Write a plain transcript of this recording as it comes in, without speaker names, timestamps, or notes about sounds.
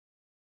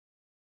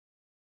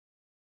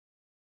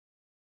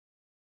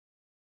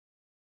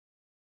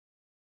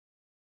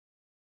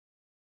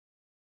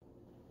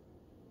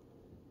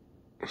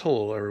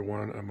Hello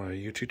everyone on my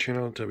YouTube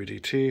channel,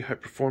 W.D.T High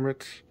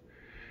Performance.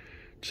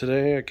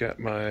 Today I got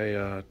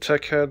my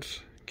Thitek Heads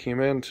came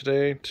in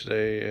today.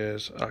 Today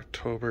is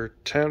October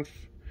 10th,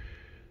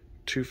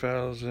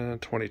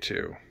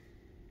 2022.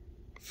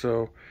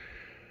 So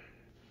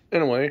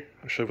anyway,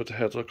 I'll show you what the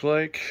heads look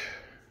like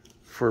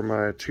for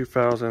my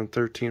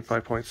 2013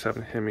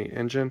 5.7 Hemi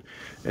engine.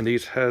 And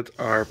these heads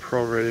are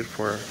prorated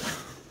for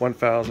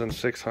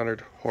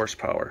 1,600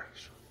 horsepower.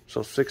 So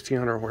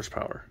 1,600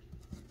 horsepower.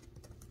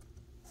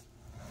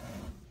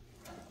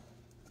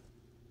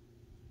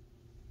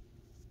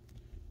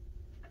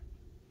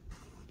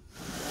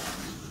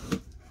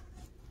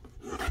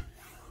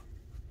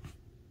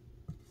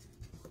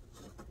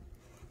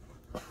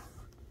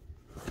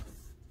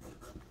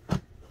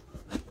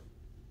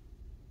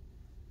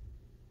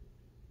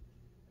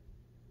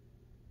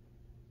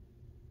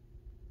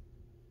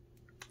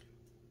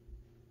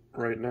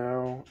 Right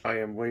now, I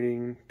am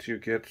waiting to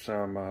get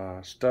some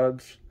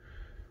studs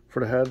for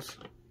the heads,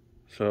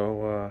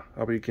 so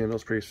I'll be getting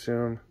those pretty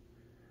soon.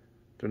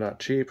 They're not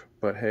cheap,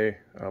 but hey,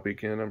 I'll be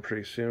getting them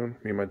pretty soon.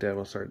 Me and my dad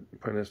will start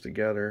putting this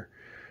together,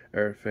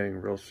 everything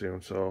real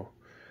soon. So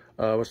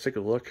let's take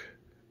a look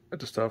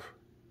at the stuff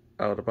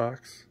out of the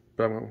box,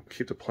 but I'm going to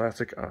keep the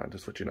plastic on,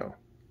 just to let you know.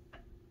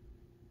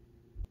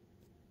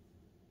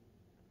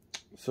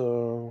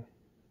 So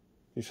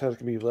these heads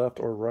can be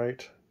left or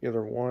right,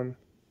 either one.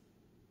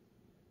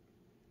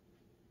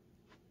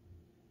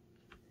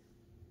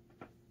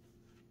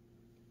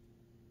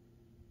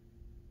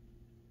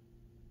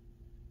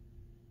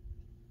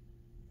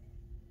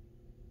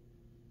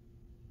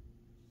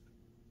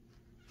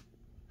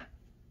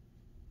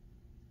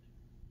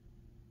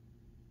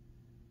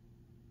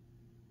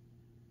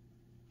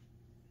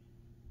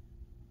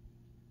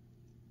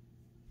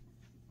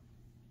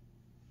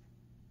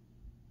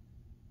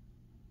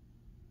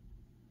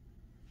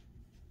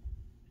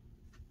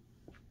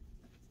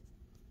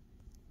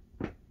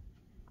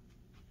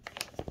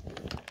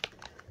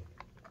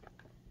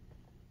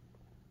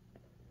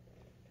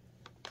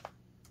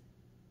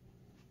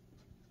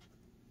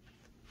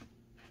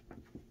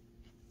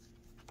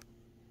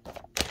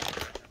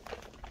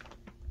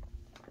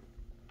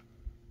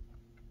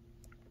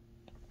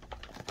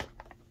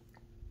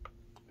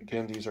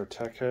 Again, these are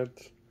Thitek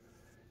Heads,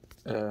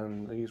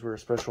 and these were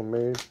special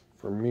made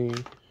for me.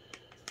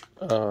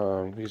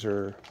 These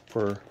are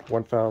for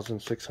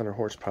 1,600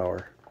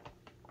 horsepower.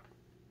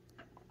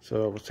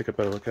 So let's take a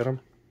better look at them.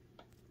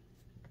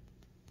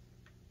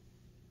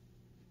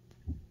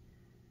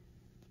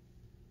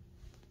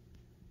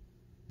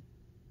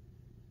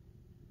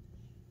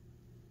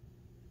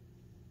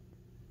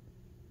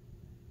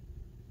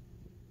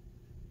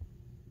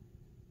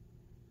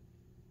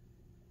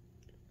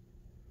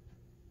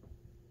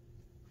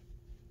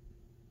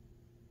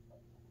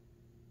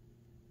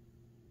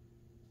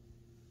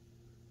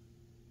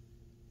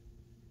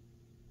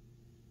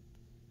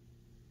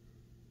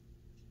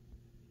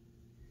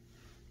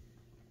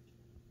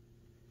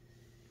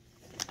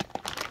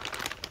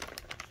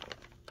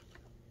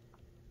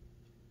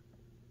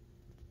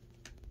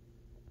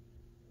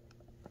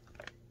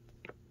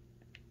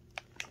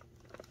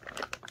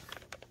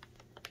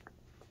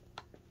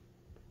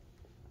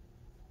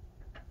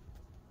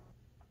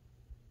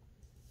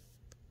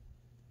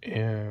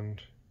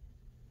 And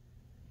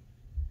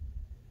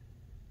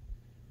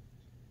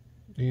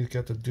these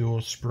got the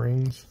dual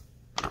springs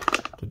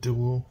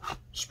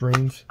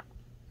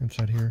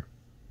inside here.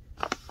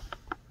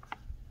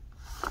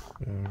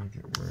 And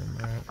get where I'm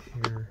at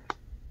here.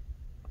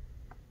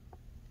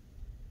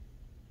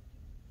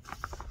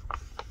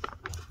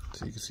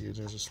 So you can see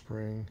there's a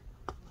spring.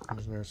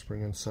 There's another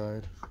spring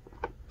inside.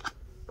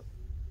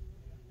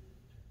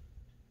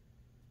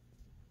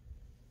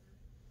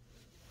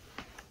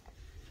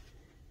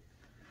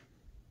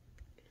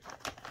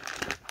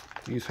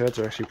 These heads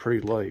are actually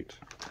pretty light.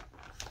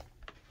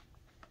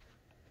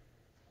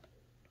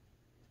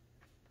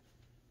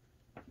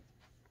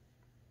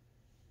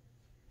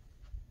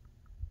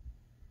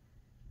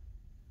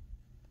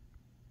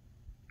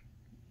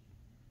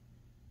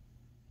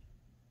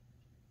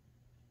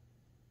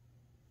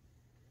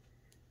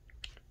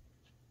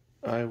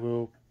 I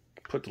will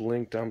put the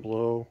link down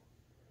below,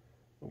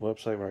 the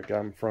website where I got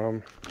them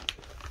from,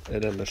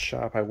 and then the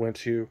shop I went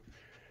to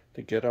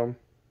get them.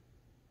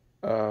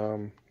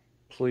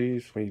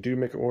 Please, when you do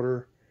make an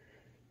order,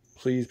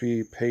 please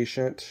be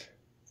patient,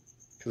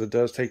 because it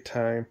does take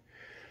time.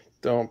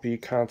 Don't be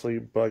constantly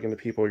bugging the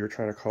people you're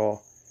trying to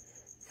call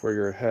for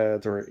your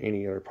heads or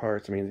any other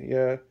parts. I mean,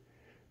 yeah,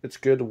 it's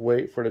good to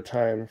wait for the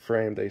time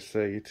frame they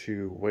say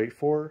to wait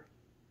for.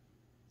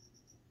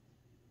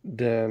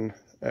 Then,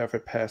 after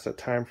it passed that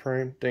time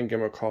frame, then give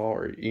them a call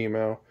or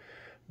email.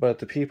 But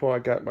the people I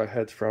got my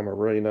heads from are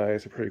really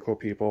nice. They're pretty cool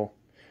people.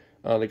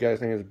 The guy's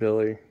name is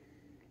Billy.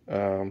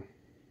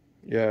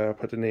 Yeah, I'll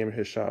put the name of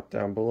his shop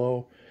down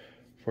below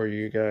for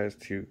you guys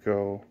to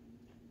go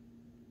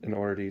and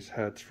order these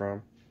heads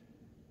from.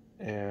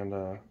 And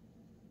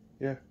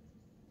yeah,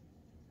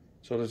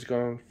 so this is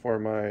going for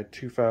my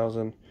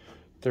 2013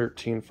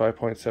 13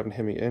 5.7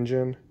 Hemi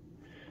engine,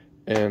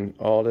 and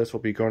all this will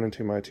be going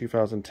into my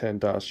 2010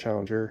 Dodge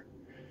Challenger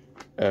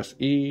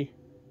SE,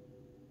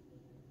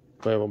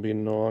 but it will be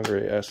no longer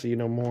a SE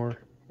no more,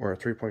 or a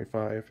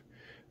 3.5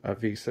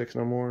 V6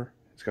 no more.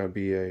 It's going to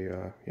be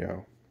a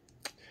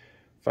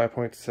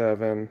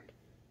 5.7.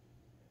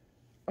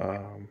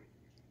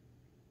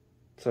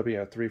 So it'll be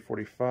a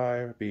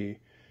 345, it'll be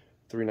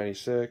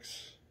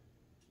 396,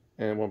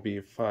 and it won't be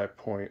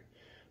 5.7,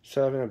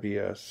 it'll be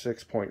a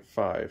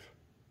 6.5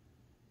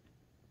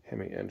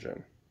 Hemi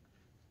engine.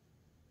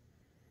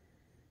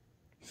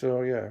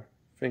 So yeah,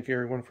 thank you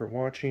everyone for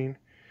watching,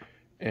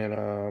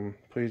 and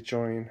please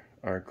join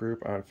our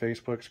group on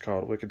Facebook. It's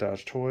called Wicked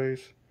Dodge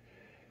Toys,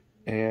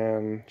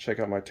 and check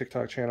out my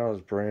TikTok channel.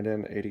 It's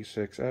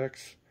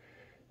Brandon86X,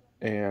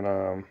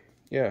 and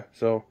yeah,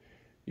 so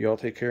you all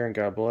take care and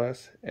God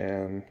bless,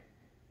 and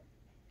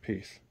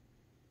peace.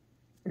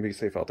 Be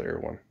safe out there,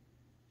 everyone.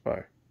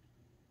 Bye.